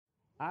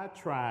I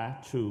try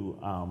to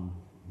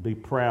be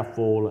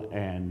prayerful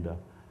and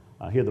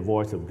hear the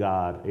voice of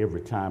God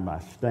every time I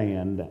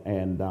stand.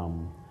 And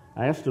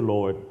I asked the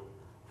Lord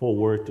for a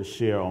word to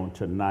share on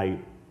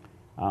tonight.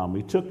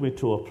 He took me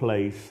to a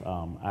place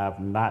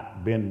I've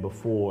not been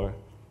before,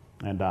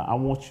 and I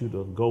want you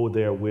to go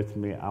there with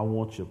me. I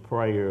want your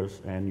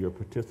prayers and your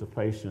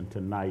participation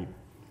tonight.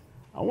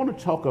 I want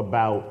to talk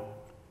about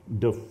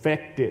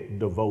defected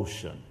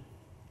devotion.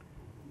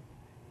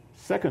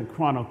 2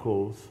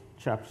 Chronicles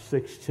chapter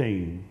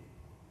 16.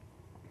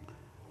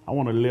 I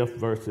want to lift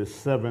verses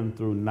 7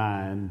 through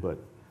 9, but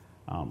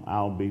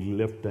I'll be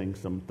lifting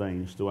some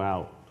things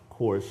throughout the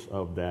course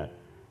of that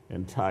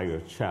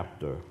entire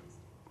chapter.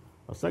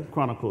 2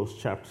 Chronicles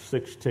chapter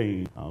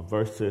 16,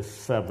 verses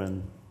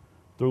 7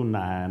 through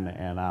 9,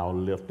 and I'll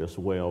lift as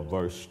well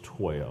verse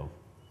 12.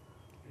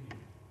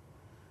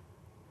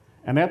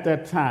 And at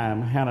that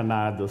time,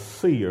 Hananiah the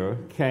seer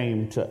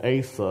came to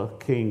Asa,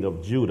 king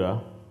of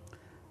Judah,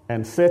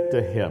 and said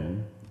to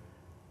him,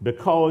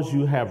 "Because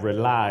you have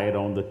relied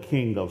on the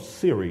king of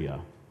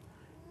Syria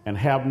and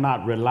have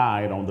not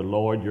relied on the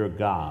Lord your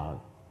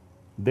God,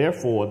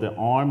 therefore the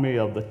army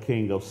of the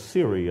king of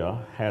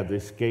Syria has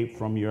escaped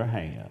from your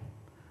hand.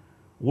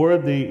 Were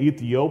the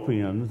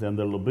Ethiopians and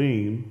the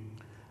Lubim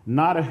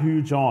not a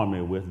huge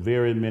army with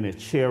very many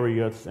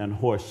chariots and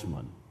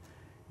horsemen?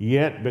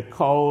 Yet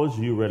because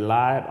you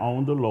relied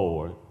on the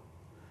Lord,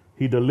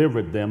 he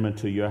delivered them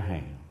into your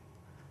hand.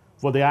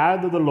 For the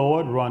eyes of the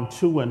Lord run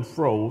to and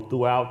fro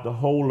throughout the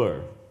whole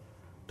earth,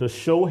 to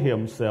show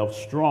himself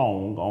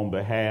strong on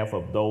behalf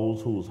of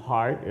those whose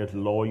heart is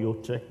loyal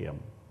to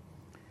him.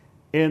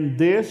 In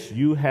this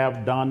you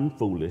have done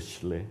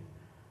foolishly.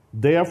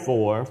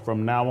 Therefore,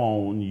 from now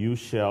on you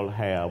shall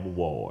have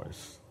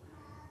wars."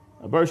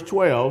 Verse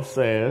 12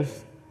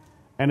 says,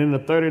 "And in the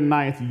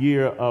 39th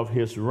year of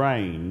his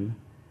reign,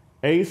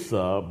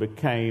 Asa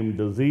became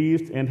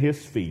diseased in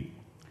his feet,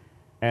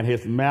 and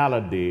his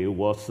malady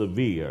was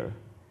severe.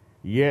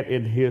 Yet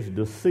in his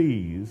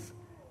disease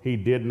he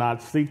did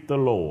not seek the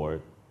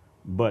Lord,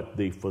 but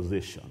the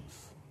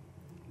physicians."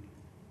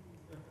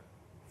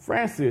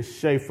 Francis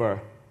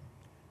Schaeffer,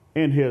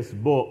 in his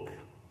book,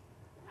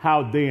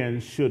 "How Then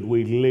Should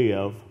We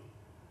Live?"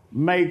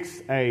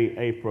 makes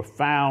a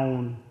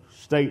profound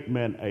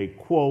statement, a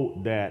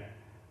quote that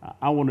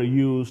I want to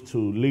use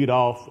to lead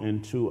off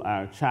into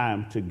our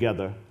time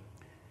together.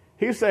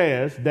 He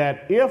says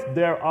that if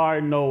there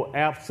are no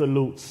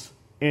absolutes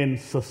in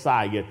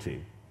society,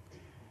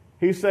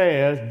 he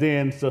says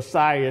then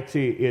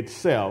society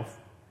itself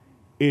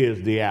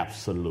is the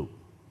absolute.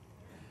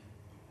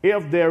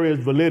 If there is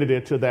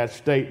validity to that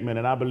statement,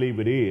 and I believe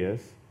it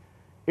is,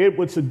 it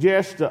would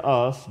suggest to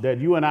us that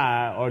you and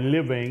I are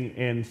living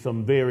in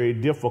some very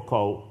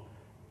difficult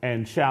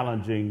and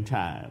challenging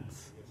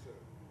times.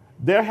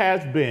 There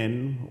has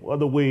been,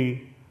 whether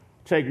we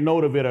take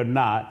note of it or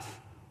not,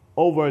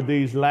 over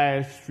these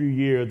last few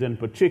years in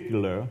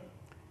particular,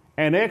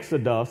 an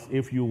exodus,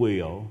 if you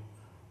will,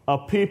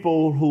 of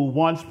people who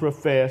once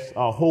professed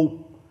a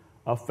hope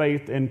of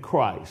faith in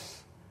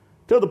Christ,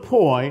 to the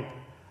point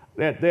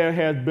that there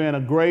has been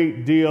a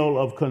great deal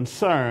of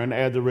concern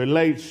as it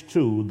relates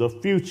to the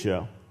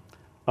future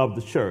of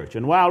the church.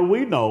 And while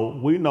we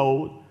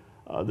know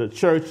the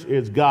church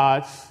is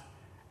God's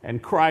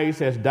and Christ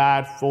has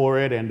died for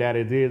it and that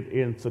it is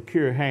in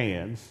secure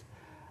hands,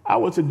 I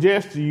would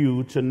suggest to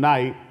you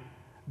tonight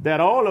that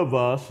all of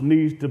us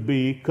need to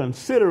be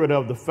considerate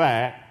of the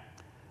fact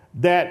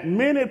that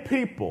many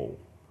people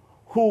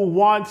who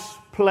once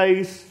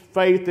placed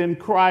faith in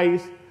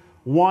Christ,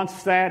 once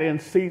sat in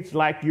seats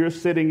like you're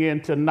sitting in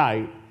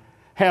tonight,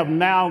 have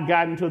now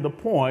gotten to the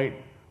point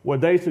where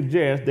they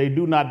suggest they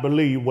do not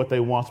believe what they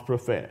once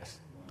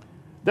professed.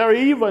 There are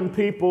even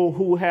people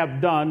who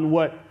have done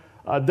what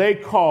they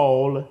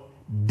call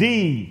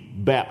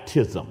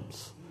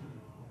de-baptisms,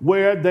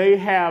 where they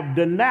have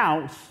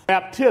denounced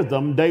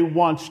baptism they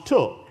once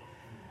took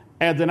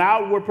as an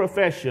outward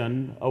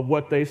profession of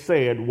what they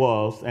said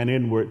was an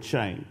inward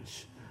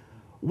change.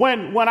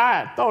 When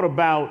I thought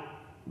about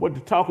what to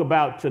talk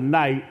about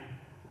tonight,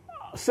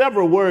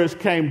 several words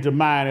came to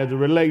mind as it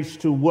relates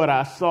to what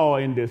I saw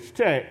in this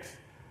text,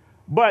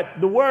 but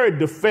the word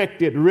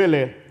defected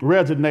really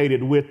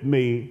resonated with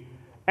me.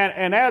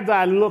 And as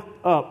I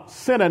looked up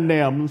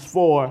synonyms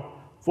for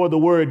the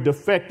word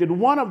defected,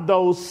 one of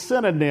those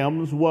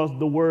synonyms was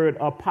the word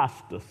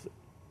apostasy.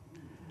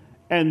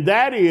 And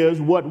that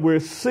is what we're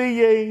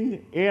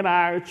seeing in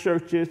our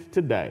churches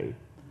today,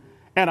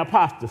 an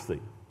apostasy.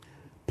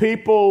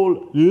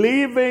 People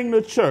leaving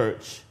the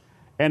church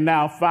and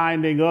now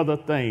finding other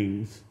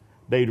things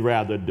they'd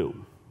rather do.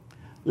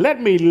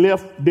 Let me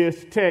lift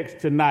this text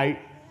tonight,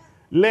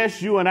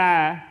 lest you and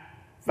I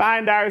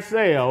find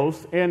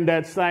ourselves in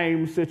that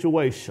same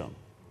situation.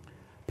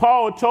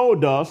 Paul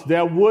told us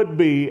there would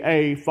be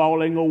a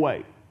falling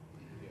away.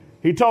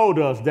 He told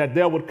us that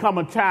there would come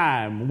a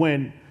time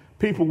when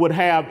people would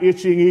have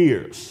itching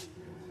ears,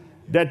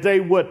 that they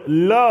would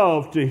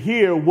love to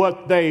hear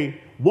what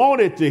they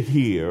wanted to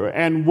hear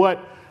and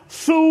what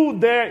soothe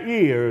their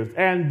ears,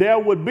 and there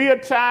would be a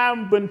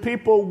time when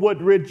people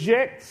would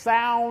reject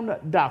sound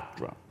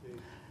doctrine.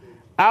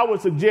 I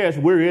would suggest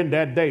we're in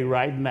that day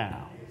right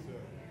now.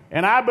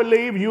 And I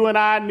believe you and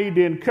I need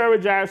to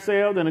encourage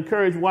ourselves and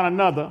encourage one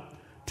another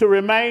to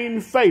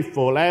remain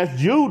faithful, as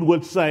Jude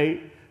would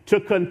say, to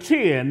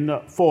contend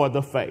for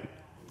the faith.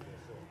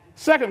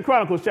 2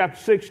 Chronicles chapter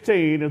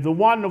 16 is a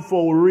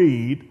wonderful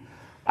read.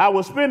 I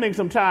was spending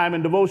some time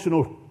in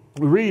devotional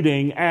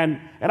reading,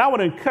 and I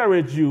would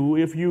encourage you,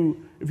 if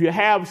you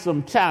have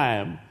some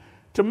time,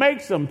 to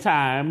make some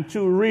time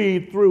to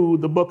read through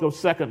the book of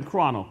 2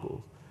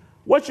 Chronicles.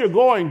 What you're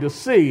going to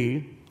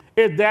see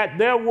is that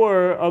there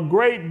were a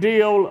great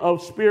deal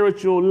of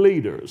spiritual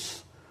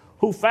leaders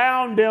who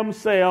found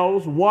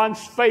themselves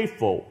once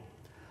faithful,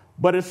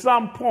 but at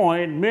some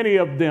point, many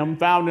of them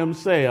found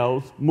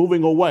themselves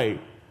moving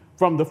away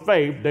from the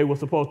faith they were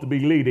supposed to be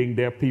leading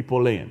their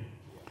people in.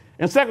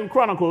 In 2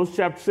 Chronicles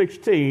chapter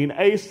 16,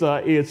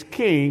 Asa is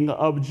king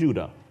of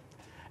Judah.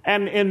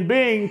 And in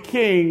being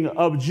king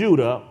of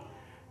Judah,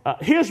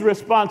 his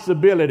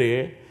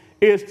responsibility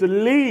is to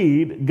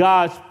lead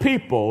God's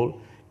people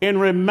in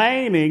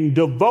remaining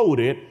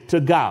devoted to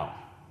God.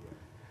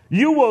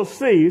 You will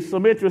see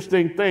some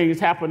interesting things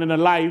happen in the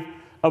life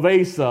of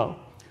Asa.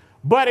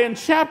 But in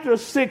chapter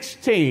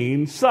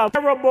 16, some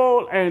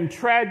terrible and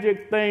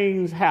tragic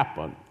things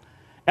happen.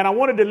 And I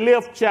wanted to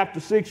lift chapter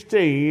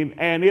 16,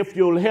 and if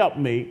you'll help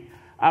me,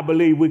 I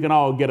believe we can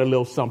all get a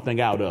little something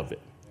out of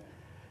it.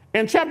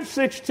 In chapter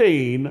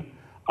 16,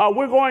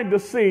 we're going to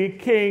see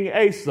King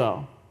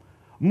Asa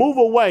move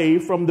away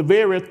from the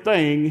very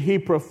thing he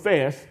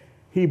professed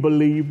he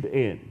believed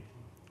in.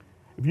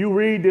 If you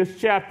read this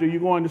chapter,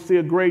 you're going to see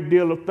a great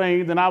deal of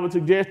things, and I would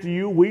suggest to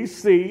you we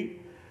see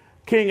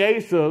King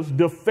Asa's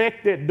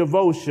defected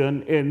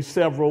devotion in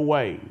several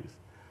ways.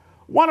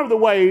 One of the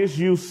ways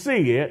you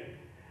see it,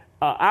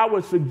 I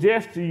would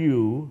suggest to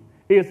you,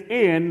 is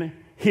in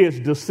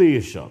his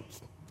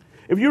decisions.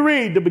 If you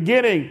read the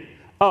beginning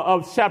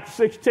of chapter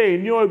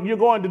 16, you're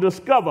going to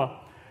discover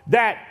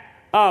that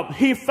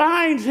he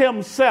finds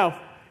himself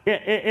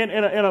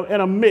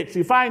in a mix.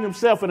 He finds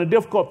himself in a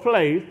difficult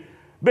place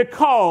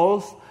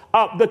because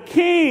the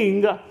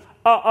king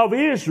of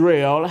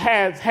Israel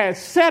has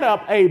set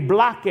up a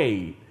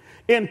blockade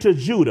into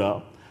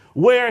Judah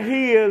where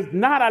he is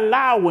not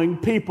allowing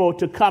people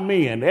to come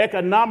in.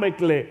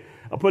 Economically,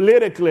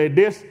 politically,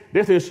 this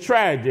is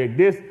tragic.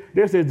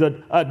 This is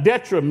a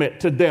detriment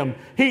to them.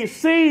 He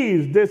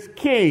sees this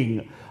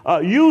king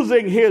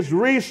using his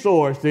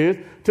resources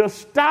to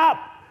stop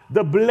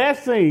the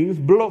blessings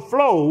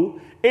flow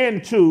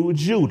into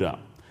Judah.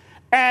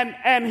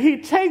 And he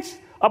takes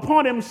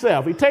upon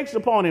himself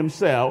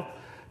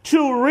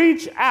to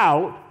reach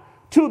out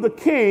to the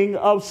king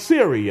of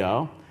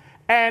Syria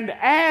and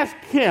ask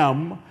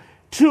him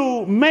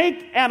to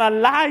make an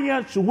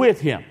alliance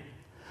with him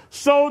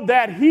so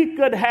that he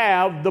could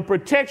have the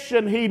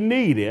protection he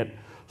needed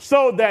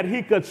so that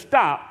he could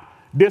stop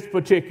this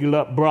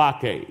particular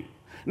blockade.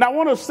 Now, I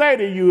want to say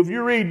to you, if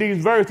you read these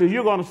verses,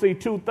 you're going to see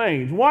two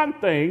things. One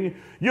thing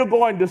you're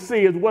going to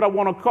see is what I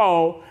want to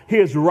call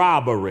his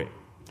robbery.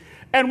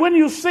 And when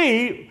you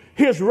see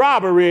his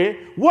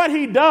robbery, what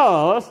he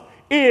does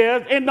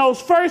is, in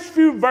those first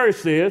few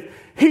verses,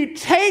 he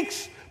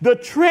takes the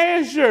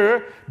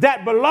treasure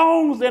that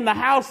belongs in the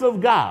house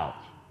of God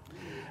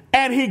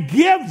and he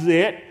gives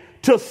it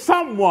to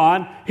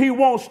someone he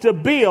wants to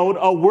build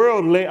a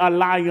worldly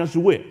alliance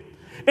with.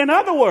 In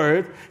other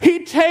words,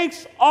 he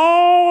takes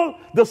all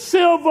the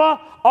silver,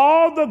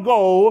 all the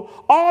gold,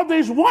 all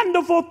these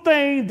wonderful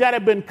things that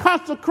have been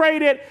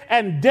consecrated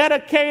and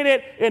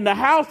dedicated in the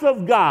house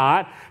of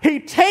God. He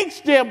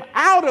takes them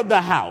out of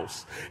the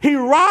house. He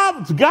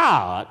robs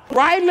God,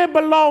 rightly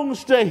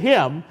belongs to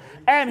him,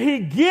 and he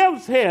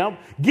gives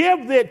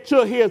it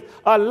to his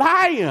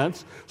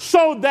alliance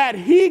so that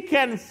he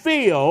can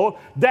feel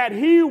that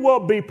he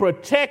will be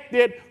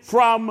protected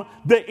from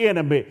the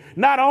enemy.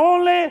 Not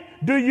only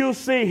do you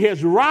see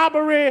his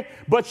robbery,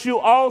 but you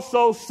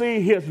also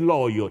see his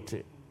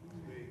loyalty.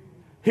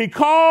 He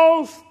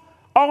calls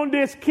on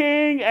this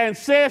king and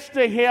says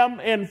to him,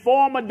 in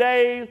former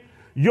days,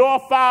 your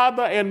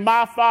father and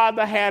my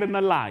father had an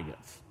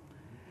alliance.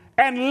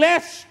 And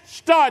let's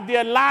start the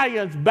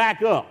alliance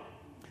back up.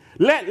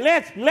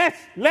 Let's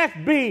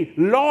be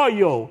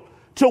loyal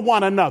to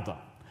one another.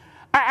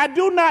 I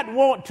do not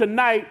want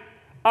tonight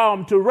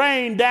to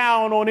rain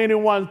down on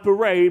anyone's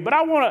parade, but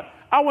I want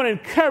to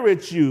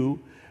encourage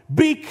you,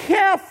 be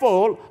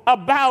careful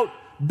about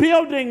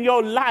building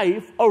your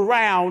life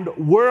around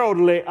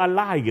worldly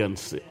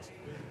alliances.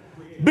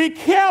 Be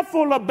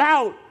careful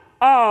about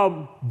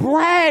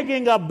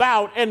bragging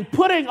about and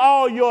putting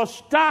all your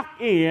stock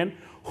in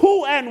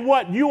who and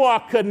what you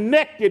are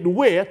connected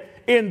with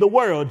in the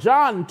world.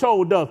 John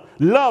told us,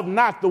 love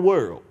not the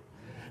world,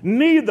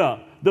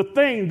 neither the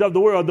things of the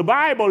world. The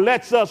Bible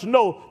lets us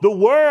know the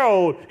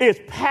world is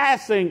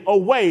passing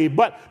away,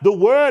 but the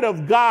word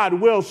of God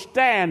will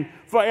stand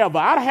forever.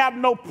 I have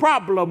no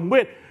problem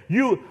with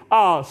you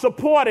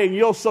supporting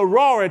your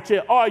sorority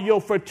or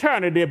your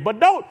fraternity, but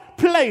don't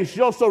place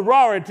your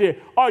sorority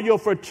or your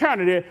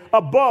fraternity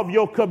above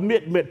your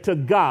commitment to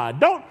God.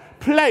 Don't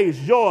place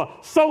your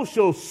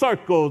social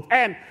circles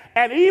and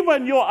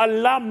even your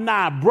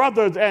alumni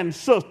brothers and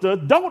sisters,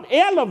 don't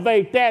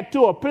elevate that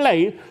to a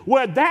place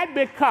where that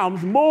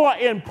becomes more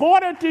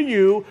important to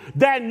you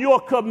than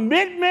your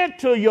commitment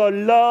to your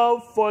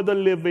love for the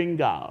living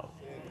God.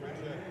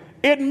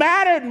 It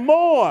mattered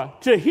more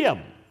to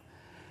him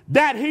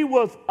that he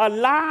was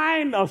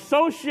aligned,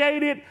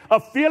 associated,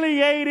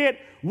 affiliated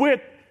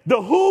with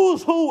the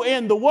who's who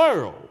in the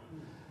world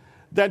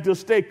than to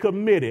stay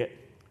committed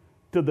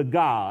to the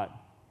God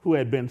who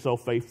had been so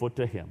faithful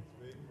to him.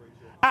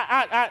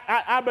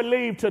 I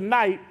believe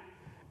tonight,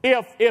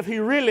 if he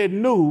really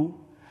knew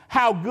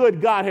how good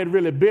God had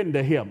really been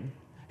to him,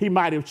 he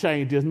might have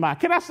changed his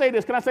mind. Can I say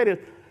this?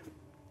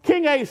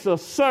 King Asa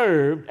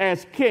served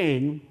as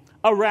king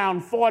around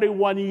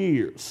 41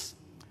 years.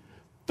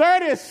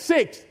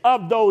 36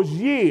 of those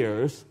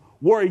years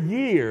were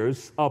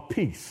years of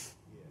peace.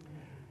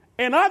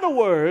 In other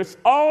words,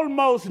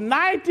 almost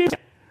 90%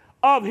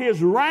 of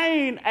his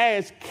reign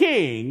as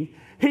king,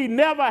 he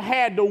never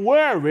had to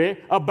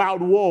worry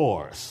about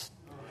wars.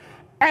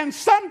 And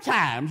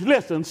sometimes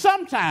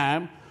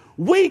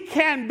we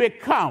can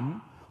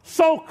become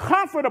so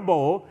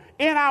comfortable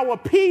in our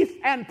peace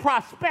and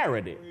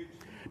prosperity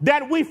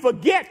that we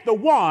forget the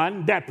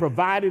one that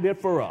provided it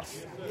for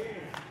us.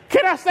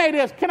 Can I say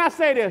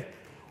this?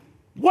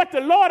 What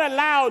the Lord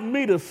allowed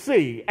me to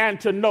see and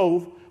to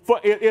know for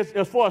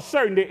a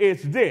certainty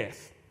is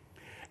this.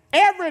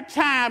 Every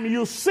time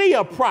you see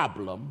a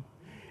problem,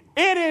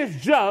 it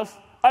is just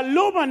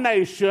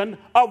illumination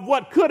of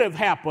what could have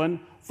happened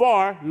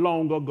far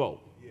long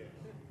ago.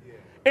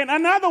 In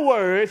other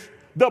words,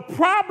 the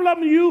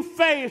problem you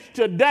face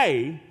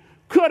today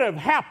could have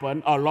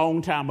happened a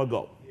long time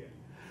ago.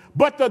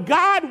 But the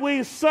God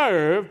we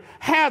serve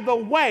has a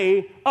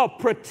way of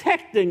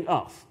protecting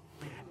us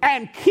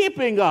and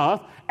keeping us,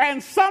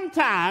 and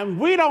sometimes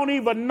we don't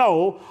even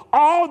know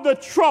all the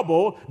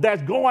trouble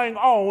that's going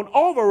on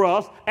over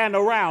us and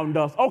around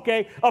us.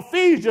 Okay,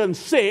 Ephesians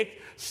 6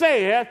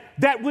 says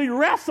that we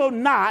wrestle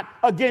not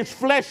against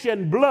flesh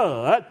and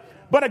blood,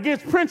 but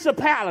against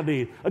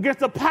principalities, against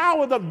the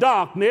powers of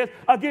darkness,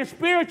 against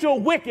spiritual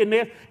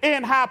wickedness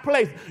in high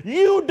places.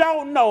 You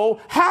don't know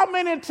how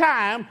many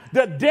times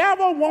the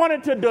devil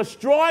wanted to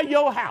destroy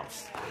your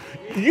house.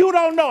 You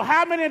don't know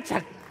how many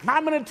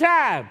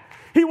times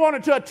he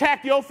wanted to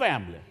attack your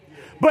family.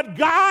 But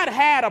God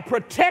had a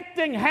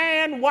protecting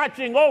hand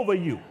watching over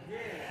you.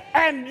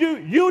 And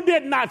you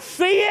did not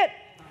see it,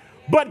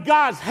 but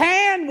God's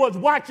hand was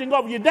watching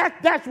over you.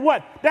 That's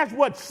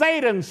what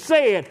Satan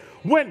said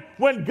when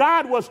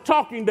God was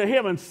talking to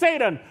him, and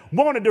Satan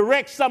wanted to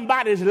wreck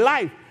somebody's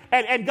life.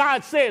 And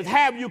God says,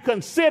 have you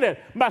considered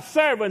my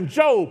servant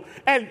Job?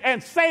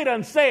 And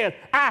Satan says,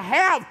 I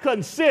have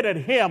considered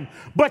him,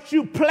 but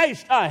you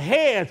placed a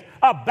hedge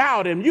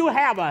about him. You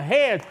have a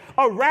hedge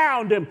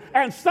around him.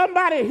 And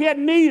somebody here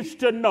needs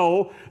to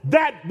know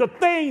that the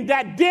thing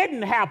that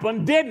didn't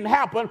happen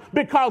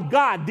because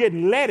God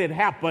didn't let it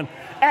happen.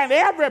 And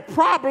every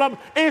problem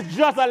is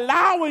just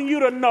allowing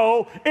you to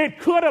know it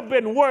could have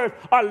been worse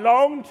a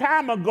long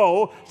time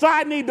ago. So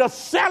I need to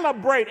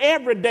celebrate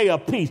every day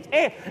of peace,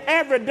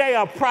 every day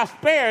of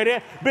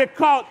prosperity,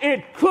 because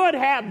it could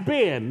have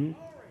been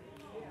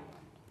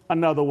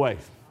another way.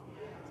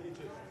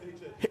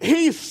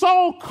 He's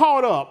so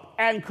caught up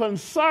and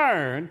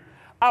concerned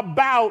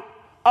about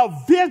a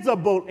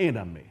visible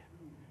enemy.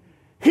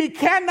 He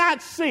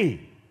cannot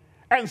see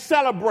and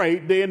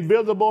celebrate the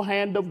invisible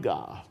hand of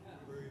God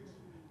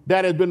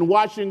that has been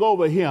watching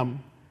over him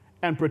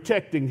and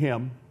protecting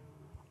him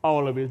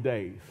all of his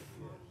days.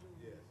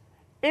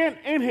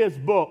 In his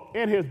book,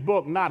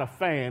 Not a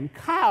Fan,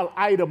 Kyle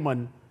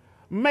Eiderman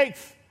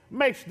makes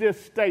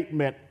this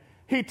statement.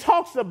 He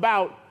talks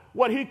about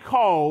what he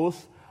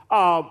calls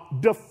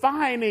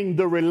defining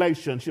the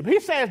relationship. He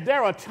says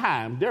there are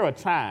times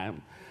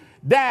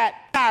that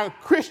our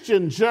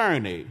Christian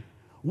journey,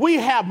 we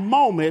have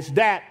moments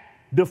that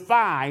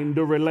define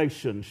the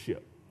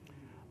relationship.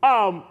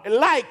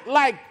 Like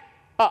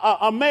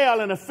a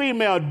male and a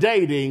female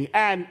dating,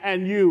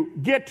 and you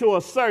get to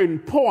a certain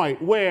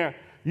point where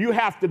you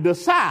have to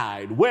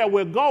decide where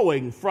we're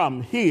going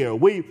from here.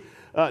 We've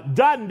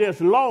done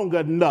this long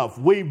enough.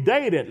 We've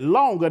dated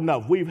long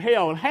enough. We've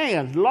held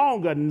hands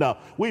long enough.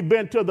 We've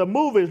been to the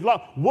movies.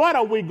 What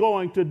are we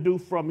going to do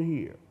from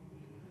here?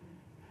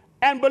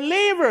 And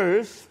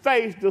believers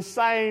face the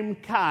same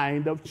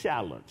kind of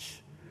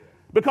challenge,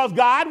 because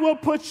God will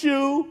put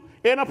you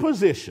in a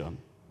position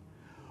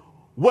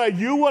where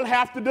you will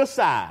have to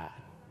decide,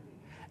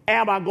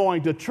 am I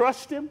going to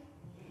trust him?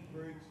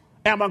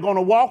 Am I going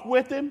to walk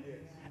with him?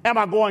 Am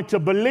I going to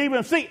believe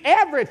him? See,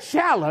 every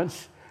challenge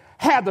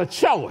has a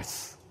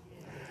choice.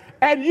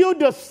 And you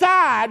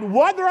decide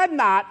whether or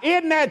not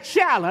in that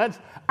challenge,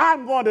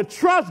 I'm going to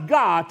trust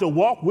God to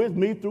walk with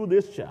me through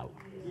this challenge.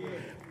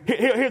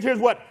 Here's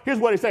what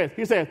he says.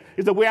 He said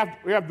we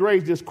have to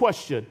raise this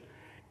question.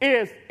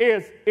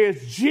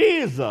 is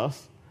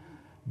Jesus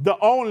the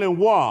only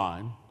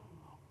one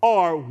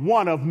or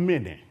one of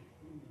many?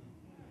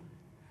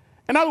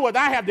 In other words,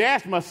 I have to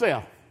ask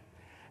myself,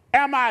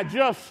 am I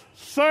just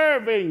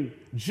serving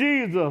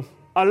Jesus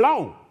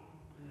alone?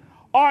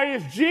 Or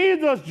is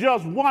Jesus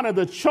just one of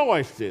the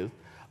choices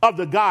of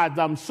the gods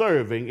I'm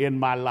serving in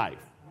my life?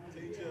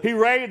 He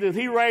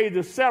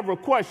raises several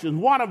questions.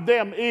 One of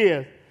them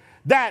is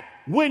that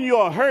when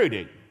you're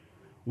hurting,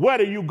 where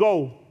do you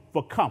go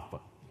for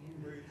comfort?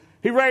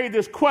 He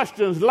raises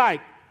questions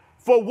like,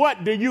 for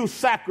what do you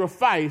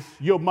sacrifice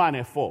your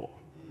money for?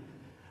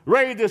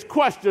 Raises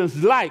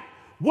questions like,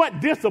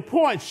 what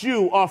disappoints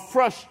you or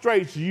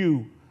frustrates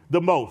you the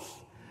most?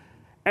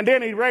 And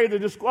then he raises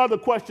this other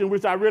question,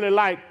 which I really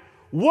like.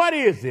 What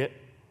is it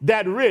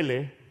that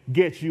really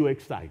gets you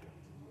excited?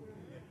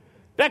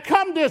 That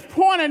come this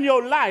point in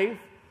your life,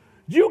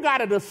 you got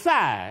to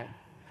decide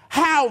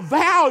how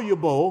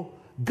valuable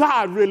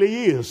God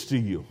really is to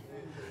you.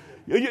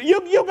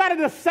 You got to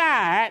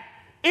decide,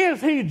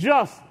 is he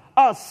just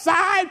a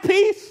side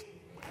piece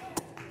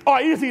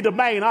or is he the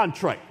main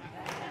entree?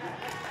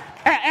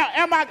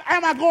 Am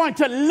I going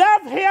to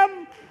love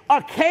him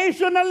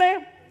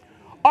occasionally?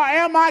 Or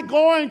am I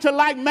going to,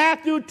 like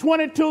Matthew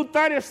 22,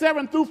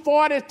 37 through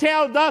 40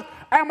 tells us,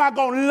 am I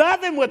going to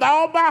love him with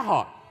all my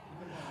heart,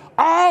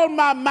 all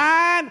my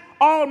mind,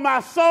 all my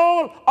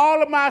soul,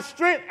 all of my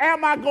strength?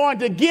 Am I going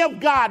to give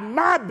God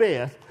my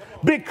best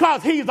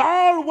because he's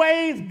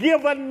always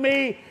given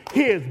me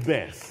his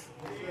best?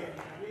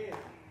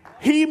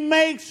 He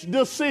makes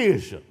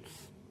decisions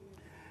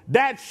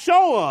that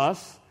show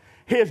us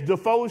his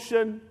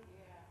devotion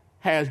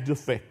has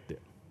defected.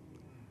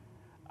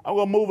 I'm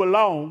going to move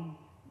along.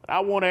 I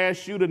want to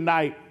ask you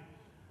tonight,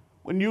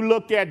 when you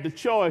look at the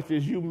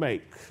choices you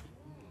make,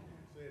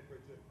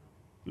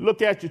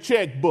 look at your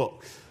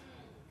checkbooks,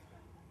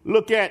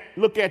 look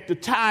at the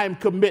time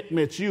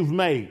commitments you've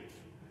made,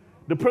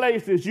 the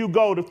places you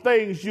go, the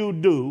things you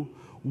do,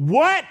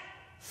 what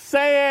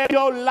says in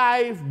your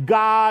life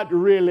God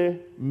really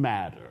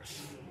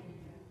matters?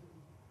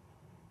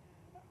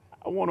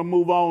 I want to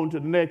move on to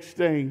the next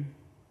thing.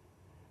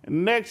 And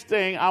the next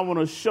thing I want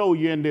to show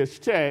you in this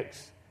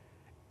text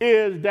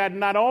is that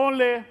not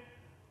only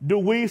do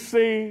we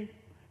see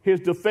his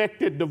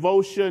defected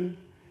devotion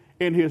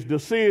in his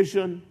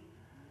decision,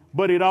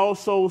 but it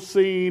also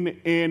seen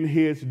in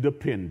his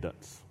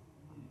dependence.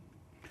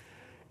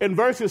 In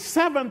verses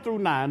 7 through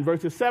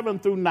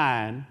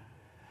 9,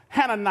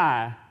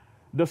 Hananiah,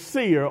 the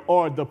seer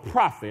or the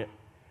prophet,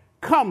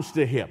 comes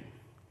to him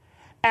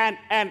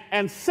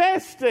and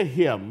says to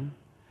him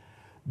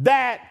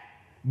that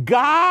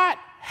God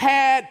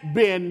had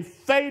been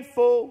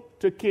faithful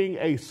to King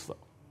Asa.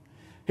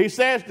 He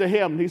says to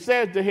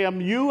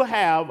him, you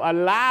have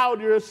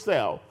allowed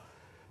yourself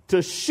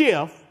to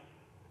shift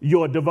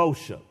your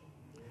devotion.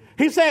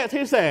 He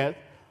says,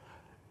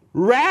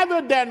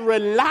 rather than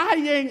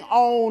relying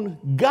on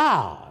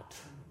God,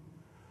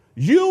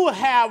 you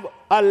have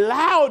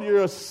allowed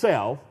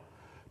yourself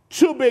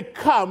to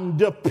become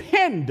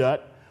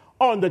dependent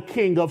on the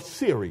king of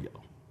Syria.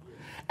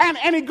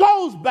 And it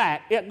goes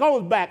back.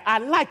 I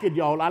like it,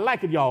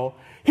 y'all.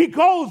 He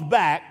goes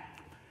back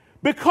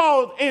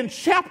because in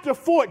chapter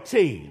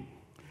 14,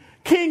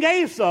 King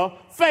Asa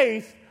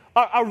faced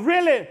a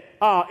really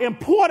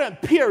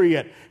important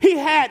period. He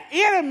had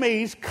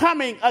enemies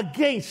coming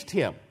against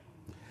him.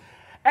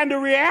 And the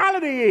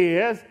reality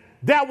is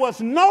there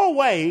was no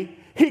way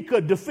he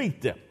could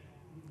defeat them.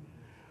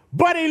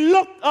 But he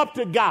looked up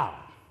to God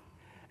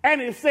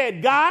and he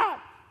said, God,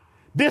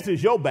 this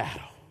is your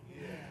battle.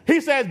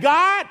 He says,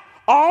 God,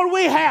 all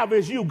we have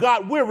is you.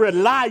 God, we're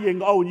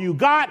relying on you.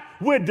 God,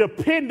 we're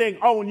depending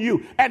on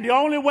you. And the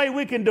only way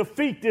we can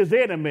defeat this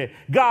enemy,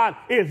 God,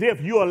 is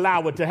if you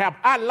allow it to happen.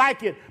 I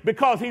like it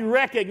because he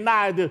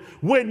recognizes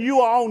when you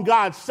are on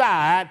God's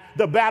side,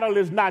 the battle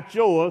is not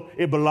yours.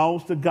 It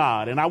belongs to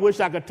God. And I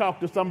wish I could talk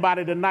to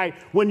somebody tonight.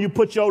 When you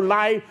put your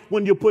life,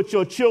 when you put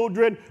your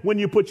children, when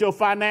you put your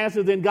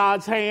finances in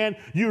God's hand,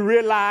 you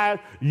realize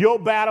your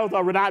battles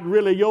are not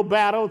really your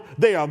battles.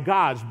 They are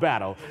God's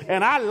battle.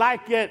 And I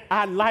liked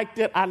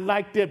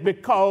it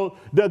because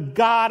the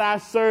God I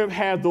serve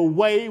has a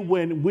way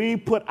when we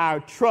put our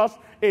trust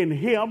in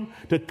him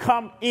to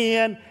come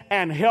in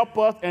and help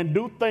us and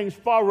do things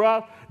for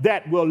us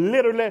that will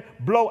literally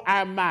blow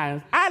our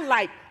minds. I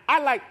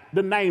like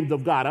the names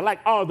of God. I like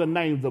all the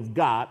names of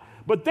God.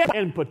 But that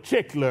in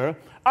particular,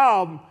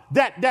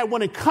 that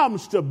when it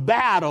comes to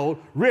battle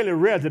really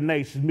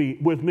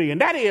resonates with me.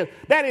 And that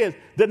is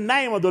the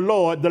name of the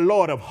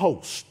Lord of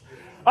hosts.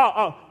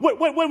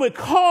 When we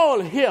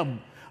call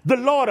him the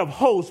Lord of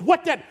hosts,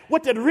 what that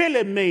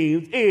really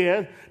means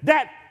is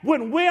that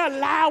when we're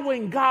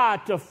allowing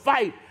God to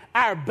fight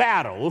our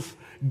battles,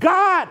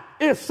 God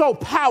is so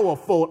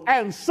powerful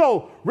and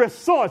so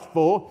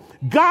resourceful.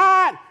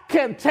 God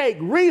can take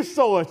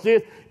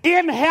resources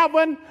in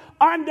heaven,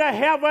 under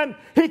heaven.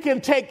 He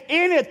can take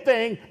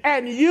anything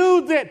and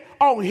use it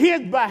on his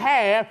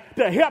behalf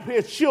to help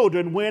his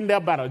children win their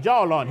battle.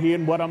 Y'all aren't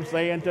hearing what I'm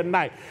saying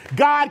tonight.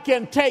 God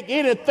can take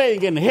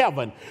anything in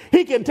heaven.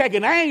 He can take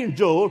an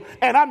angel,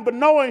 and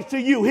unbeknownst to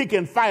you, he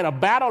can fight a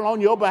battle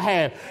on your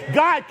behalf.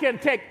 God can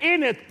take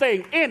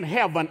anything in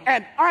heaven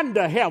and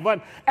under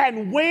heaven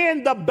and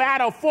win the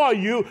battle for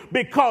you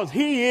because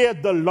he is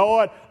the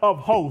Lord of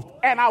hosts.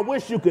 And I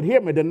wish you could hear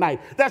me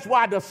tonight. That's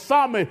why the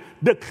psalmist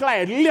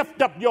declared,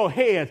 lift up your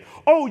heads,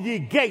 O ye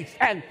gates,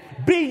 and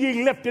be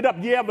ye lifted up,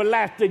 ye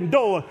everlasting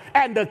doors,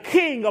 and the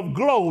King of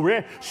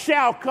glory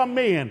shall come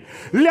in.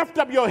 Lift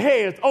up your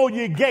heads, O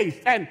ye gates,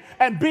 and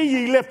be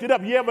ye lifted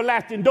up, ye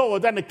everlasting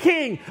doors, and the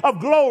King of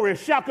glory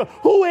shall come.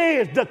 Who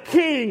is the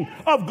King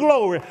of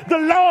glory? The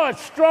Lord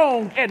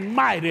strong and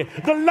mighty.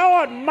 The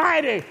Lord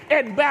mighty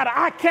in battle.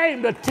 I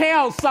came to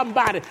tell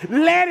somebody,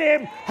 let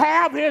him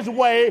have his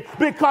way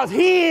because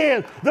he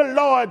is the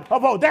Lord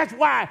of hosts. That's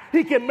why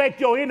he can make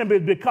your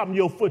enemies become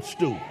your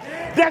footstool.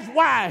 That's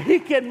why he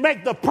can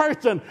make the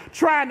person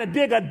trying to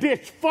dig a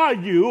ditch for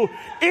you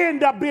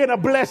end up being a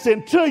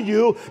blessing to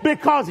you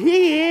because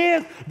he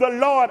is the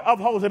Lord of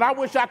hosts. And I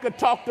wish I could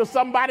talk to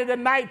somebody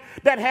tonight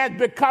that has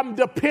become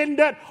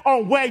dependent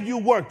on where you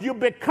work. You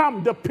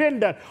become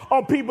dependent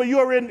on people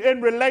you're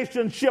in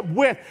relationship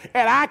with.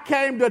 And I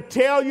came to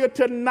tell you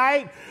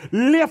tonight,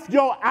 lift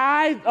your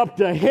eyes up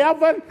to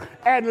heaven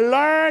and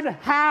learn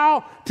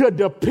how to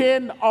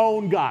depend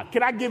on God.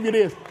 Can I give you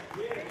this?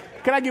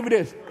 Can I give you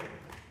this?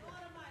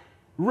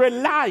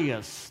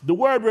 Reliance, the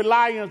word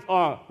reliance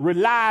or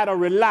relied or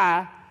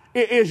rely,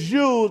 it is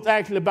used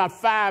actually about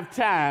 5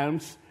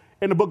 times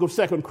in the book of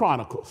 2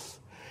 Chronicles.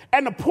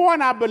 And the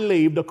point I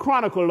believe the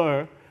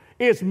chronicler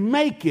is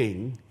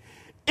making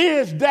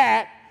is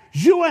that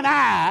you and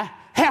I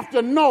have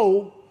to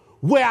know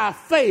where our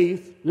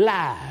faith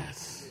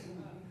lies.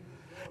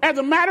 As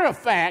a matter of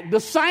fact, the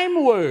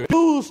same word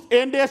used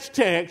in this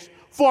text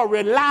for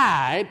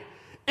relied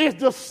is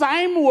the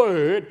same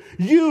word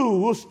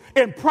used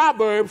in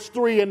Proverbs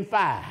 3 and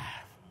 5,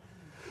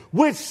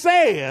 which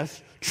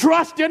says,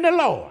 trust in the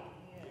Lord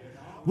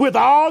with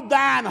all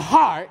thine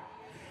heart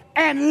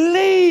and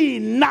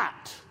lean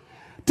not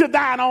to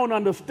thine own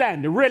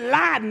understanding.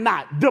 Rely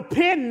not,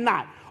 depend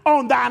not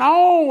on thine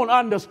own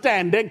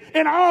understanding.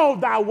 In all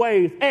thy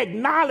ways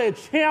acknowledge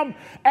him,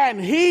 and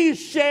he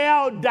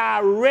shall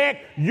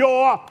direct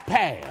your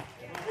path.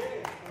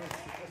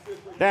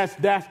 That's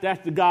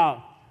the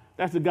God.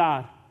 That's the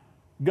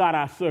God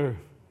I serve.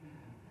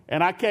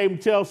 And I came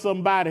to tell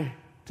somebody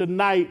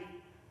tonight,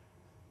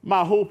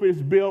 my hope is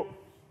built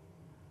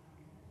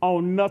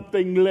on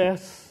nothing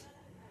less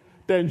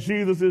than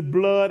Jesus'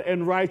 blood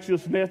and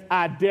righteousness.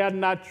 I dare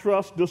not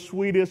trust the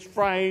sweetest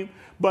frame,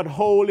 but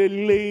wholly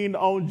lean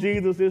on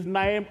Jesus'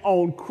 name,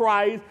 on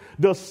Christ,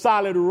 the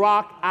solid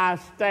rock I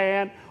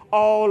stand.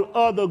 All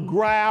other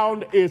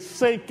ground is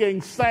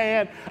sinking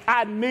sand.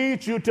 I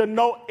need you to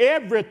know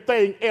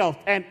everything else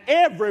and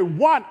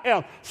everyone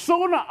else.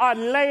 Sooner or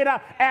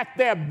later, at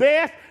their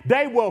best,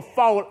 they will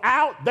fall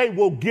out. They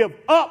will give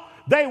up.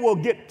 They will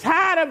get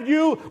tired of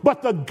you.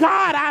 But the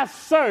God I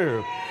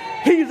serve,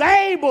 he's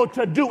able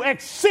to do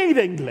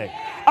exceedingly,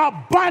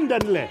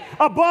 abundantly,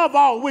 above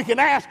all we can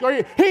ask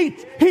or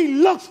he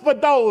looks for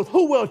those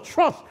who will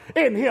trust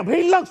in him.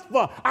 He looks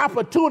for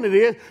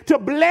opportunities to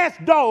bless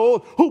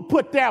those who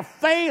put their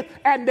faith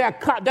and their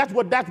that's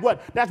what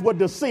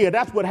the seer,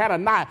 that's what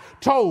Hananiah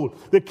told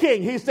the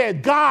king. He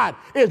said, God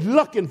is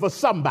looking for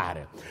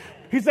somebody.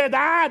 He said, the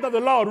eyes of the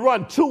Lord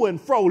run to and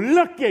fro,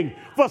 looking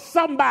for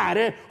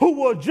somebody who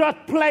will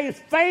just place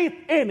faith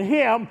in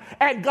him,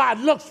 and God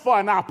looks for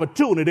an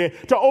opportunity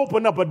to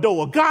open up a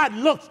door. God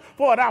looks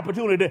for an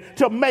opportunity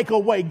to make a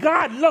way.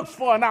 God looks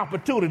for an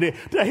opportunity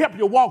to help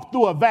you walk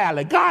through a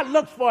valley. God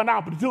looks for an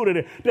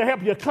opportunity to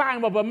help you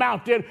climb up a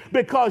mountain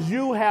because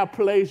you have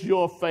placed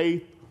your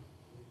faith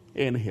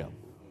in him.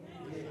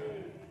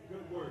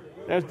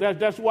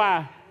 That's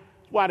why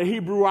the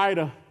Hebrew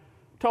writer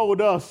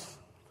told us,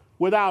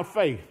 without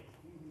faith,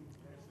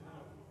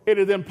 it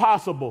is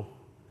impossible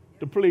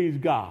to please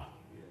God.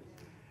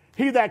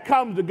 He that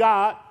comes to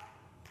God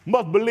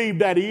must believe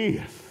that he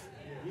is,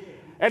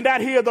 and that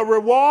he is the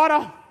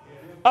rewarder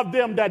of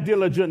them that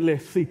diligently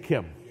seek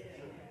him.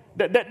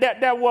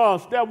 There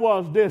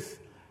was this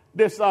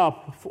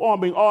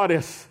performing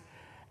artist,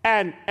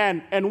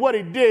 and what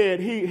he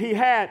did, he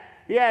had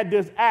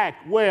this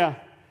act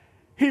where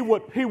he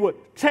would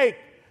take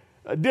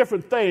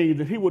different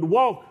things, and he would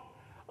walk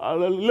a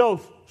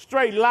little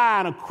straight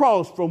line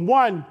across from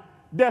one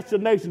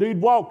destination. He'd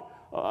walk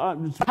a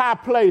high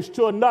place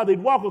to another.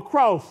 He'd walk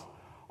across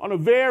on a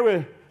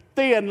very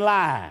thin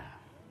line.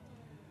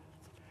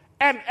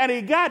 And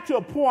he got to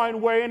a point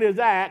where in his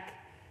act,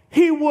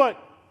 he would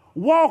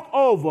walk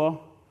over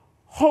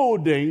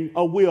holding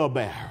a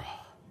wheelbarrow.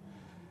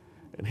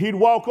 And he'd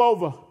walk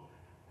over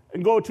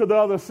and go to the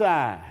other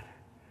side.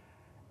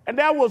 And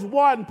there was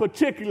one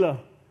particular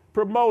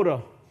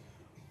promoter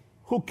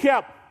who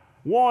kept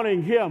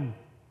wanting him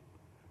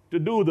to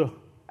do the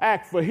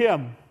act for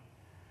him.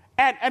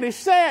 And he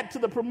said to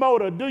the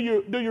promoter, do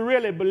you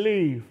really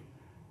believe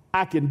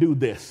I can do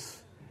this?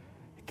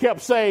 He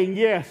kept saying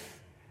yes.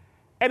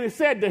 And he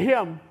said to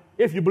him,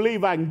 if you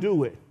believe I can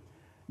do it,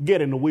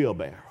 get in the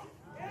wheelbarrow.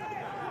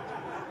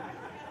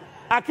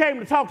 I came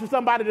to talk to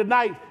somebody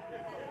tonight.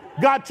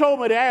 God told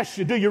me to ask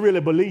you, do you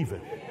really believe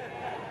it?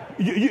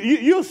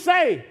 You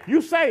say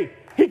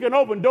he can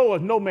open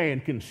doors no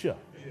man can shut.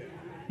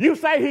 You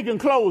say he can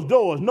close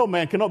doors no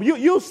man can open.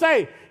 You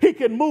say he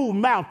can move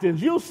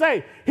mountains. You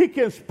say he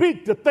can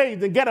speak to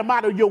things and get them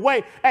out of your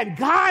way. And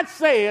God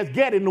says,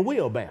 get in the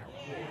wheelbarrow.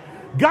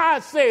 God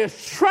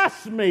says,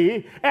 trust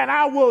me, and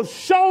I will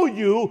show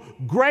you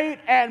great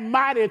and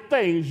mighty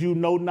things you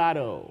know not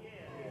of.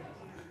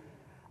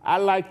 I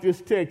like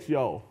this text,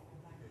 y'all,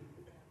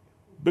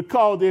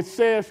 because it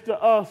says to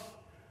us,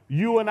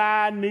 you and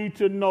I need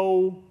to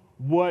know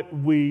what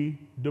we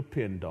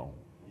depend on.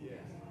 Yes.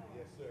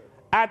 Yes, sir.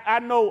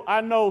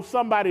 I know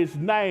somebody's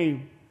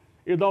name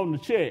is on the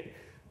check,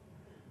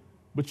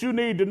 but you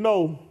need to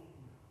know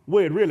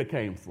where it really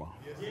came from.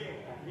 Yes.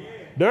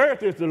 The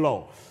earth is the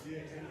Lord's,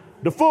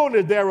 the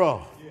fullness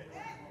thereof,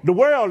 the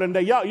world, and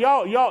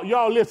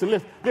y'all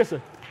listen.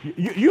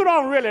 You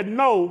don't really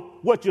know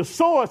what your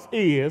source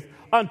is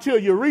until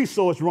your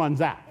resource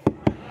runs out.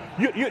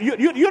 You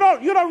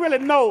don't really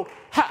know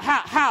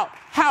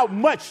how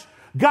much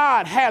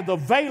God has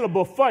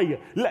available for you.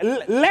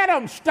 Let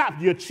them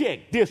stop your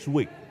check this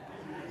week.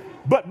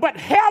 But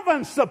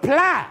heaven's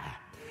supply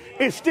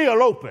is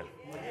still open.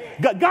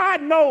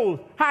 God knows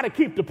how to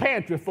keep the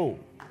pantry full.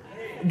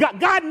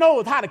 God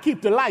knows how to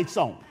keep the lights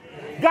on.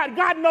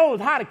 God knows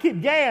how to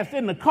keep gas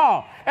in the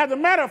car. As a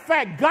matter of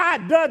fact,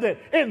 God does it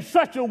in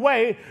such a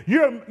way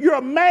you're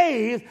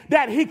amazed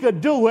that he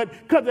could do it,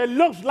 because it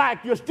looks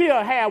like you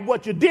still have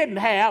what you didn't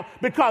have,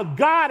 because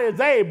God is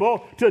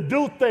able to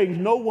do things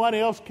no one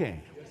else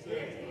can.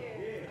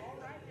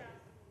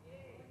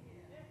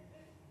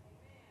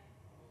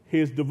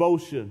 His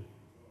devotion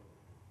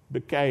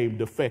became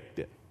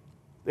defected,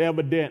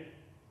 evident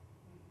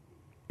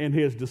in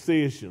his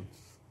decisions,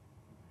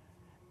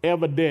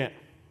 evident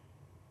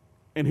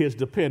in his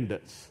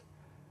dependence.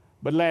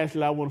 But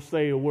lastly, I want to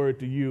say a word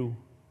to you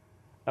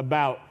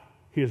about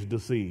his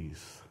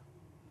disease.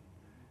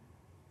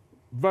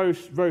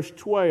 Verse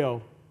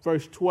 12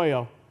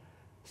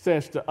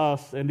 says to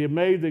us, and the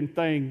amazing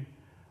thing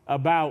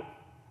about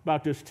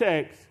this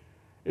text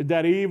is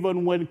that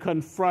even when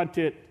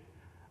confronted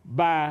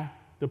by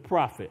the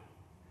prophet,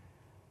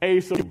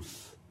 Asa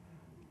refused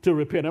to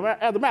repent.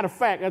 As a matter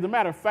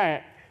of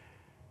fact,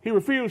 he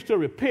refused to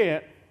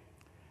repent.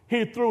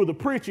 He threw the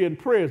preacher in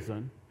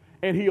prison,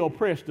 and he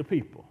oppressed the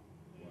people.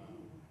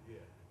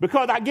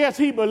 Because I guess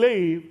he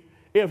believed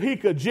if he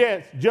could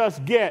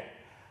just get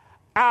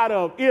out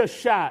of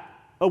earshot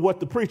of what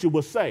the preacher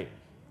was saying,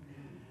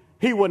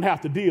 he wouldn't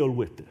have to deal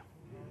with it.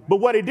 But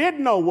what he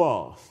didn't know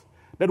was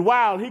that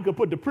while he could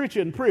put the preacher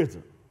in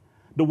prison,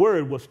 the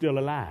word was still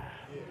alive.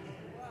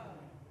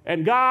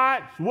 And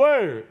God's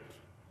word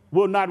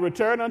will not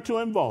return unto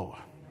him void,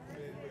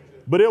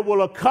 but it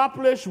will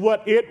accomplish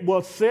what it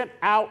was sent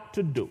out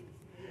to do.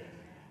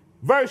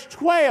 Verse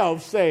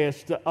 12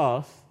 says to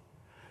us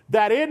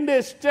that in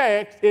this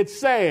text it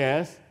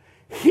says,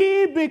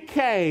 he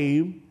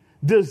became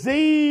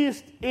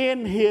diseased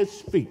in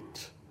his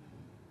feet.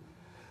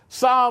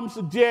 Some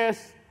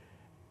suggest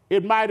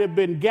it might have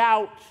been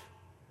gout.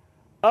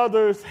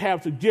 Others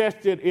have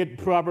suggested it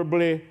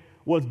probably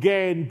was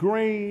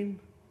gangrene.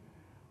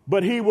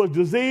 But he was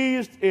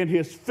diseased in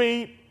his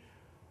feet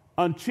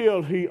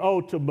until he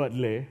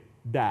ultimately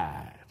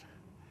died.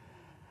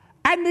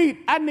 I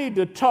need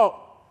to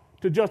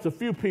talk to just a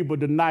few people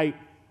tonight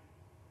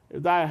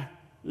as I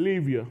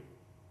leave you.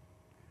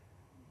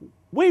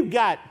 We've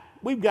got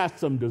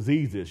some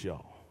diseases,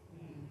 y'all.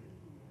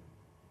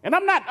 And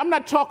I'm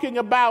not talking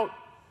about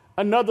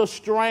another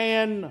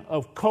strand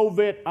of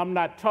COVID. I'm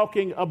not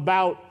talking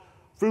about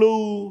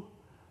flu.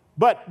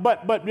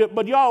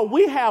 But y'all,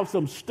 we have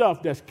some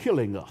stuff that's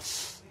killing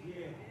us.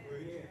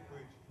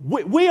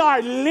 We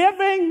are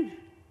living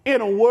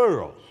in a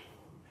world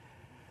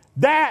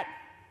that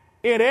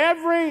in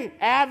every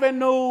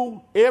avenue,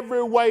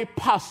 every way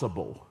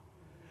possible,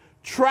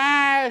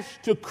 tries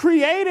to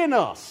create in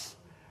us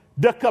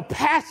the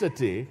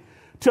capacity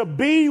to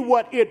be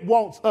what it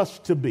wants us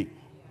to be.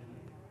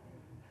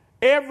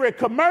 Every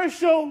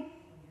commercial,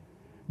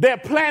 they're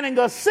planting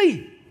a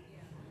seed.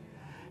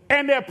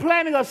 And they're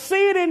planting a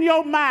seed in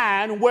your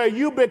mind where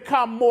you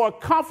become more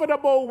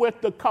comfortable with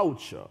the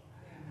culture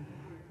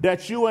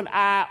that you and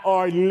I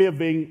are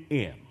living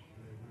in.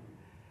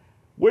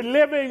 We're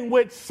living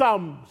with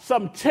some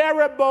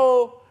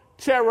terrible,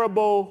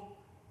 terrible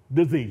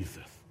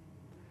diseases.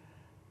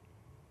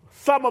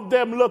 Some of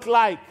them look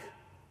like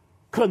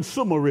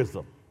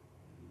consumerism.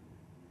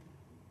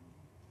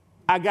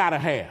 I gotta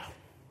have.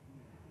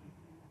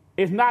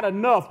 It's not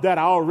enough that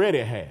I already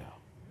have.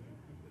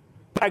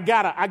 I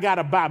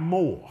gotta buy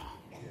more.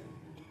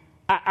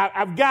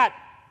 I've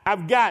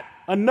got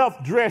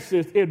enough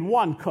dresses in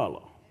one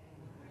color,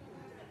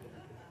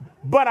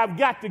 but I've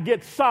got to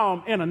get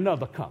some in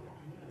another color.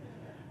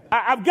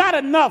 I've got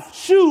enough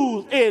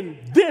shoes in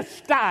this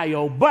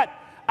style, but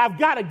I've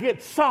got to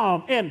get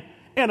some in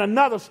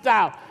another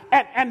style.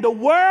 And the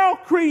world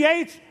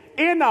creates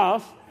in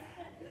us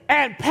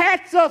and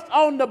pats us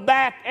on the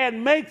back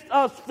and makes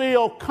us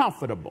feel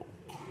comfortable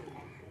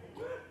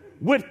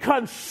with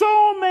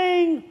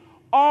consuming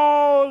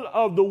all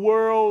of the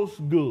world's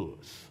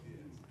goods.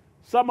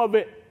 Some of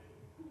it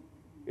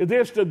is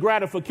instant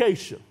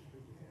gratification.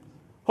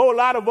 A whole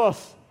lot of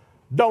us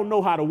don't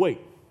know how to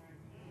wait.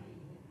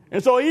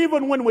 And so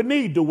even when we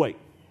need to wait,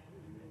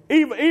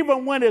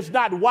 even when it's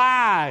not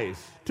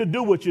wise to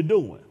do what you're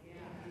doing,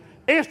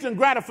 instant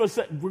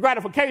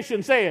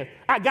gratification says,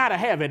 I got to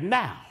have it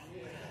now.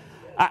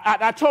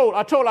 I told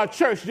our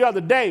church the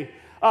other day,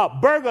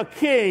 Burger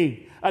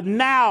King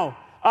now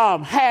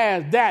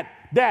has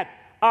that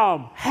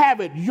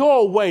have it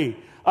your way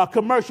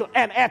commercial.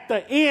 And at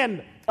the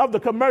end of the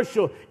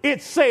commercial,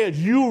 it says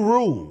you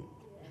rule.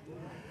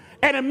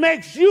 And it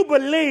makes you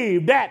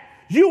believe that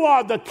you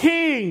are the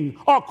king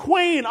or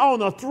queen on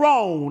the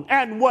throne,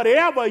 and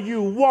whatever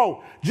you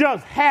want,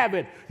 just have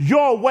it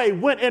your way.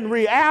 When in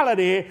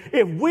reality,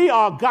 if we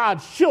are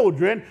God's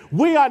children,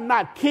 we are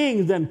not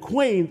kings and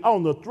queens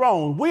on the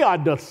throne. We are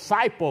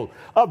disciples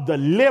of the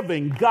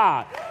living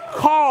God,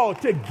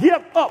 called to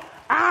give up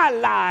our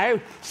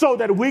lives so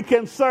that we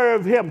can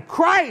serve him.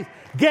 Christ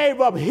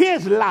gave up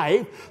his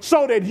life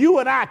so that you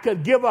and I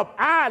could give up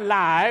our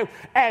lives,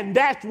 and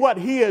that's what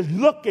he is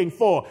looking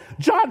for.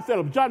 John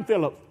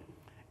Phillips,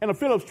 in a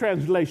Phillips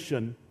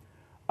translation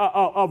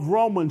of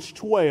Romans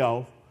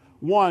 12,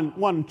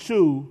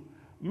 1-2,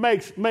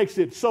 makes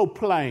it so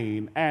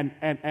plain, and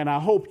I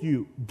hope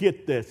you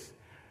get this,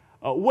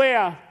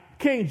 where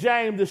King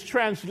James is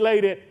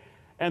translated,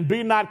 and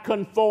be not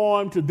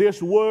conformed to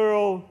this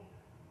world,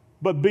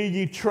 but be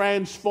ye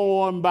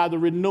transformed by the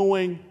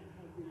renewing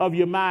of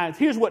your minds.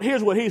 Here's what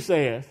he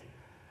says.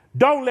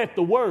 Don't let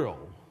the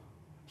world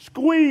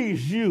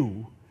squeeze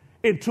you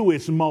into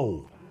its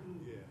mold.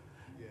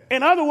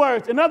 In other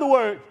words,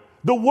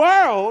 the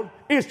world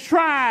is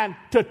trying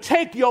to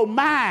take your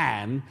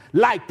mind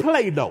like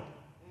Play-Doh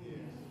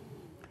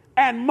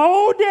and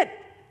mold it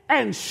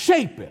and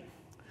shape it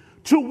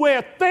to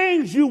where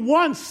things you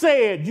once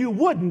said you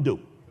wouldn't do,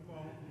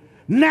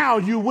 now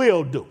you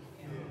will do.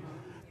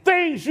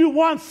 Things you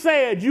once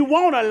said you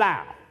won't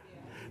allow,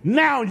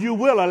 now you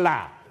will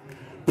allow.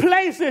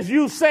 Places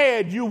you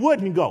said you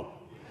wouldn't go,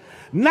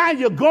 now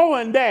you're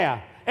going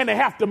there, and they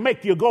have to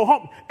make you go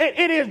home.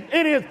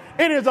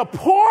 It is a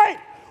point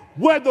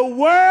where the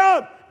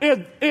world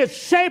is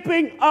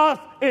shaping us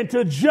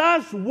into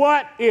just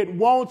what it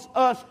wants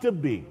us to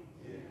be.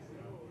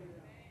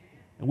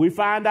 And we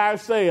find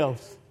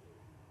ourselves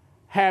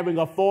having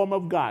a form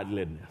of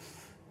godliness,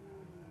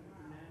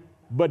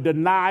 but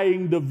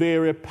denying the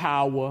very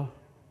power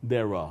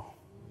thereof.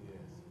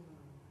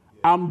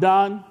 I'm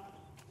done.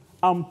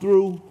 I'm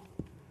through.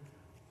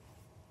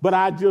 But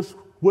I just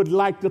would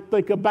like to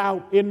think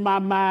about in my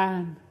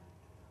mind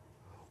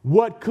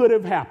what could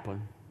have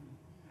happened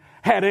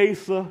had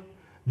Asa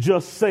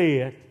just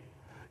said,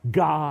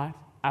 God,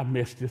 I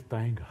messed this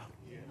thing up.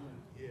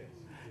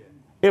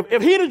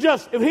 If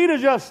he'd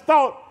have just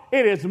thought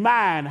in his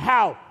mind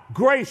how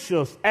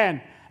gracious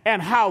and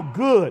how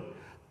good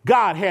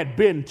God had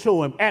been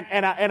to him.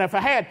 And if I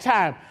had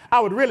time, I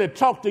would really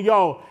talk to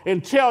y'all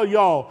and tell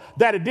y'all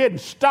that it didn't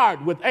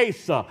start with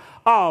Asa.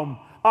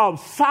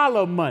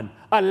 Solomon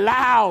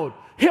allowed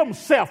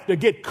himself to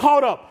get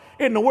caught up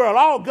in the world.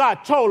 All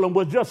God told him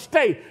was just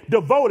stay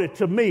devoted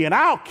to me, and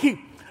I'll keep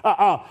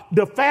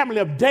the family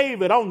of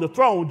David on the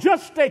throne.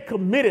 Just stay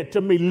committed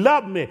to me.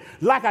 Love me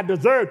like I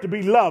deserve to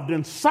be loved.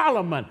 And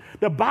Solomon,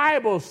 the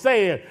Bible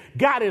said,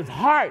 got his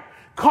heart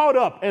caught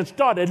up and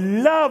started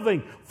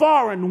loving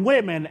foreign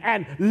women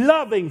and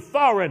loving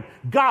foreign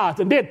gods.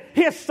 And then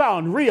his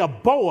son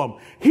Rehoboam,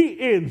 he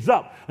ends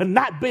up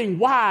not being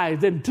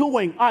wise and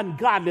doing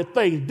ungodly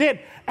things. Then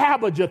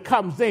Abijah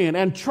comes in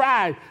and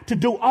tries to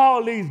do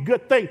all these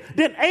good things.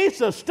 Then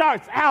Asa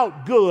starts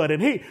out good,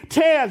 and he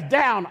tears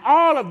down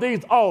all of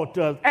these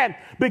altars and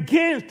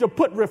begins to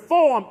put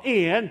reform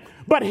in.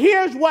 But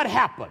here's what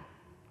happened.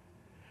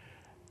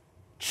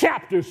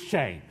 Chapters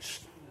changed.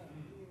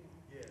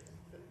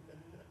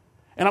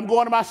 And I'm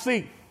going to my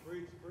seat.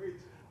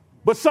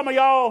 But some of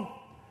y'all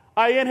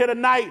are in here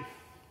tonight.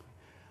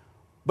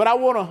 But I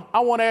want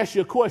to ask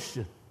you a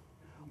question.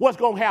 What's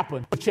going to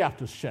happen when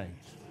chapters change?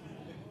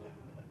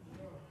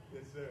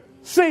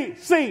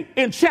 See,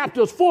 in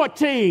chapters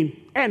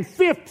 14 and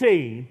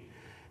 15,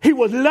 he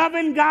was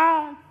loving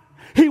God.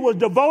 He was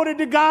devoted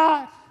to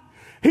God.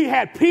 He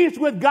had peace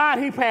with God.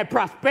 He had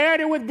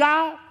prosperity with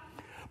God.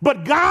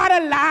 But God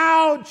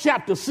allowed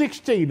chapter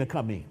 16 to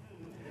come in.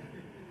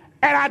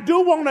 And I do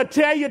want to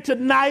tell you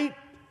tonight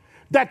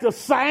that the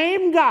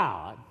same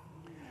God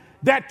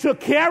that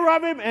took care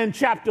of him in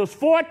chapters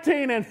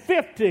 14 and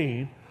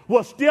 15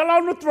 was still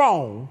on the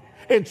throne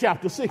in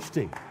chapter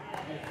 16.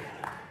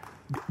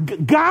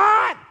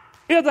 God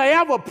is an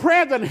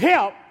ever-present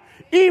help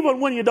even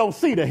when you don't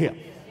see the help.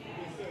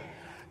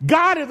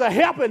 God is a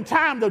help in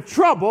times of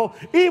trouble,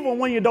 even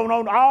when you don't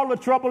know all the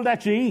trouble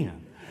that you're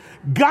in.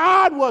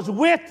 God was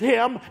with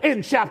him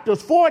in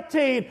chapters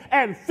 14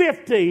 and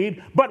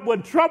 15, but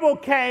when trouble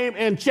came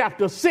in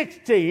chapter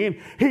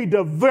 16, he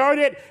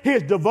diverted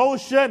his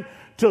devotion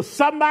to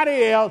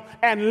somebody else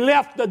and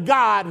left the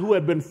God who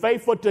had been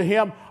faithful to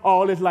him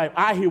all his life.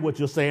 I hear what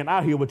you're saying.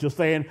 I hear what you're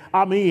saying.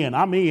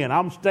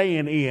 I'm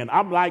staying in.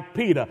 I'm like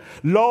Peter.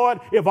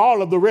 Lord, if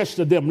all of the rest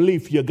of them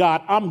leave you,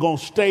 God, I'm going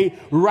to stay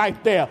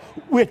right there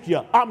with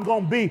you. I'm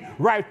going to be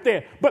right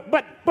there.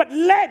 But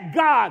let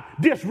God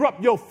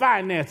disrupt your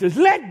finances.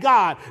 Let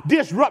God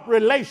disrupt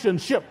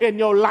relationship in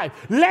your life.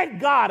 Let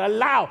God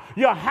allow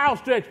your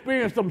house to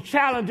experience some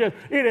challenges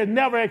it has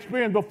never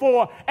experienced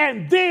before.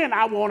 And then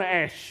I want to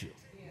ask you,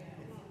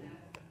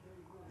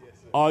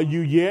 are you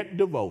yet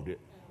devoted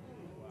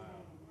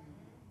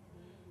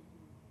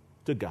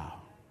to God?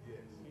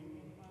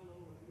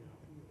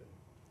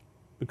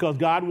 Because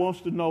God wants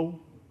to know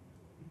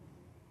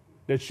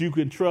that you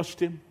can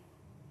trust him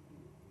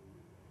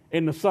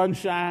in the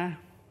sunshine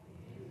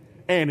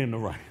and in the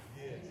rain.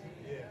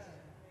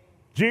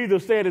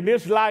 Jesus said in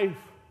this life,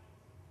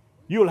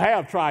 you'll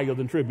have trials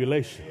and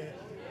tribulations.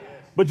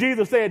 But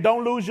Jesus said,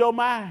 don't lose your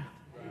mind.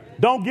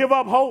 Don't give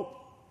up hope.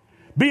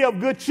 Be of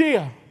good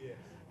cheer.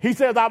 He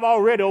says, I've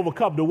already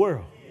overcome the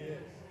world. Yes.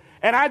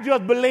 And I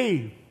just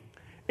believe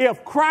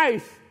if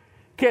Christ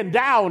can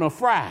die on a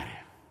Friday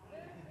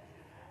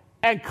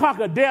and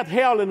conquer death,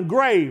 hell, and the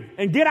grave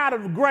and get out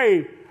of the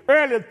grave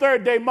early the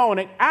third day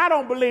morning, I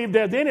don't believe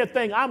there's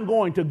anything I'm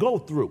going to go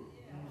through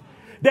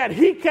that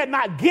he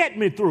cannot get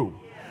me through.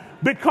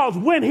 Because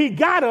when he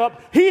got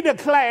up, he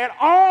declared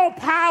all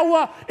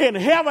power in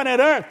heaven and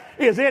earth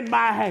is in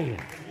my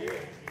hand. Yes.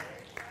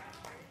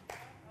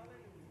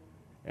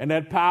 And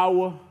that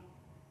power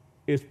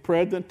is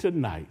present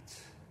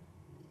tonight,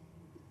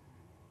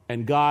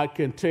 and God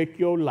can take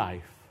your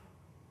life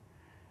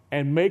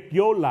and make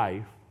your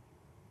life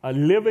a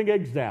living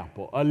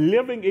example, a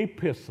living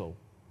epistle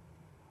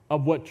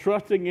of what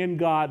trusting in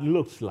God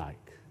looks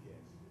like,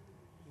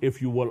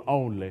 if you will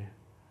only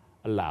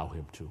allow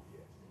him to.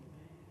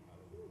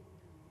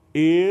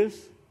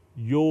 Is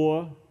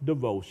your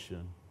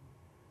devotion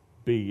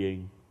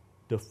being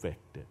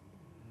defected?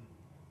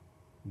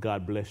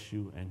 God bless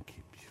you and keep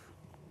you.